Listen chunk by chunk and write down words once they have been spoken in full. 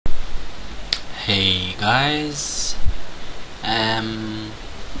Hey guys, um,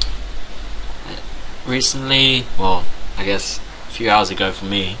 recently, well, I guess a few hours ago for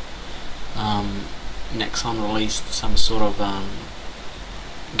me, Nexon released some sort of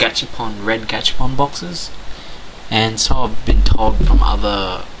gachapon, red gachapon boxes, and so I've been told from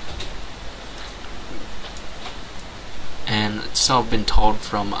other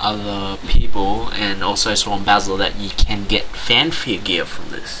people, and also from Basil, that you can get fanfare gear from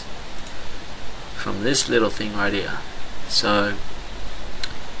this little thing right here. So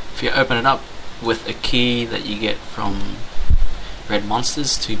if you open it up with a key that you get from red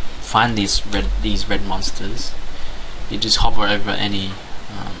monsters to find these red monsters, you just hover over any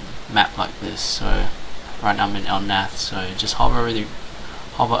map like this. So right now I'm in El Nath, so just hover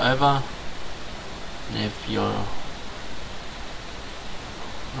over, and if you're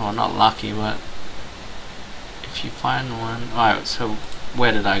not lucky, but if you find one, alright, so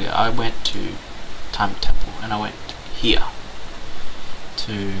where did I go? I went to Time Temple, and I went here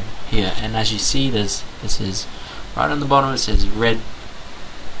to here, and as you see, this is right on the bottom. It says red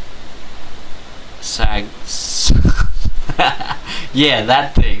sag. Yeah,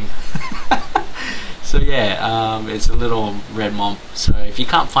 that thing. So yeah, it's a little red mom. So if you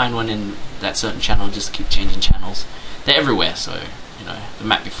can't find one in that certain channel, just keep changing channels. They're everywhere. So the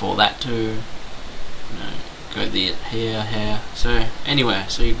map before that too. Go there, here. So anyway,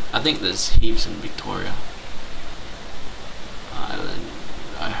 I think there's heaps in Victoria Island.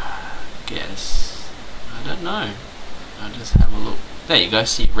 I guess, I don't know. I'll just have a look. There you go.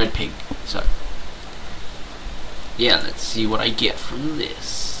 See, red pig. So yeah, let's see what I get from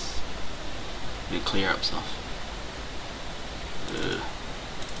this. Let me clear up stuff.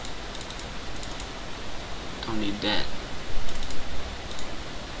 Don't need that.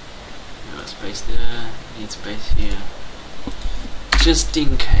 Got space there, need space here. Just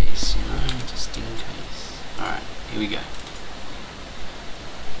in case, just in case. Alright, here we go.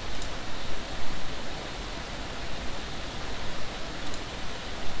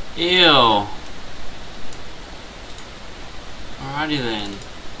 Ew. Alrighty then.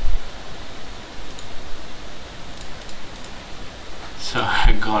 So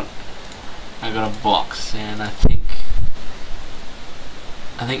I got a box, and I think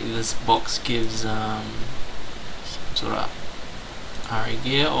this box gives some sort of RA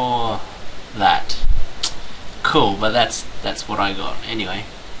gear or that. Cool, but that's what I got. Anyway,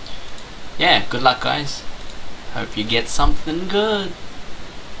 yeah, good luck guys. Hope you get something good.